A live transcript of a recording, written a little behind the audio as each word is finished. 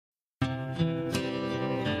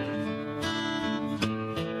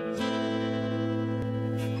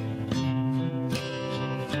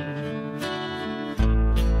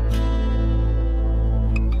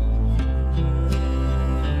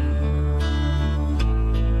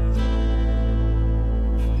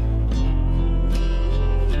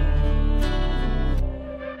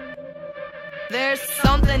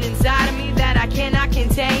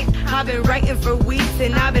maintain. I've been writing for weeks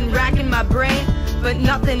and I've been racking my brain, but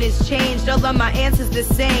nothing has changed, all of my answers the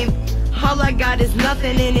same. All I got is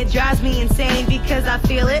nothing and it drives me insane, because I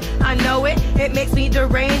feel it, I know it, it makes me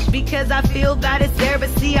deranged, because I feel that it's there, but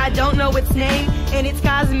see I don't know its name, and it's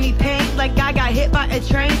causing me pain like I got hit by a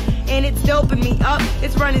train. And it's doping me up,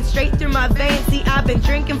 it's running straight through my veins. See, I've been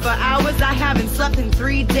drinking for hours, I haven't slept in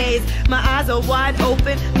 3 days. My eyes are wide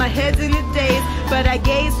open, my head's in a daze, but I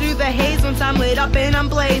gaze through the haze once I'm lit up and I'm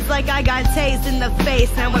blazed. Like I got tased in the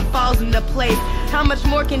face, now it falls into place. How much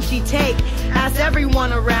more can she take? Ask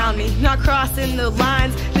everyone around me, not crossing the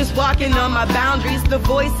lines, just walking on my boundaries. The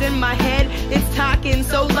voice in my head, it's talking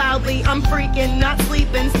so loudly. I'm freaking, not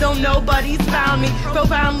sleeping, still nobody's found me.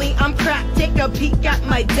 Profoundly, I'm cracked, take a peek at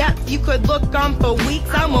my depth. You could look on for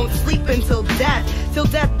weeks, I won't sleep until death. Till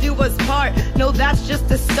death do us part, no that's just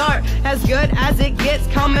the start. As good as it gets,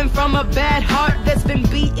 coming from a bad heart that's been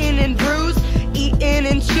beaten and bruised, eaten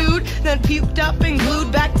and chewed, then puked up and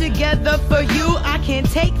glued back together for you. I can't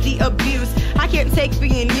take the abuse, I can't take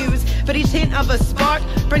being used, but each hint of a spark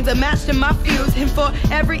brings a match to my fuse. And for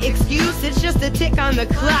every excuse, it's just a tick on the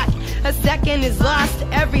clock. A second is lost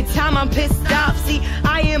every time I'm pissed off. See,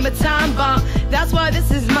 I am a time bomb, that's why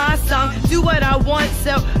this is my song. Do what I want,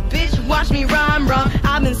 so bitch, watch me rhyme wrong.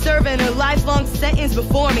 I've been serving a lifelong sentence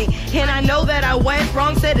before me, and I know that I went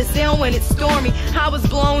wrong, set a sail when it's stormy. I was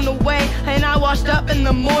blown away, and I washed up in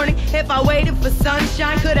the morning. If I waited for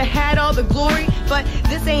sunshine, could've had all the glory. But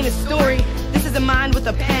this ain't a story, this is a mind with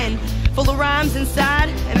a pen, full of rhymes inside,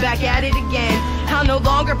 and back at it again. I'll no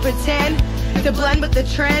longer pretend to blend with the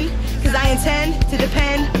trend, cause I intend to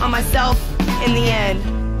depend on myself in the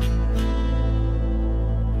end.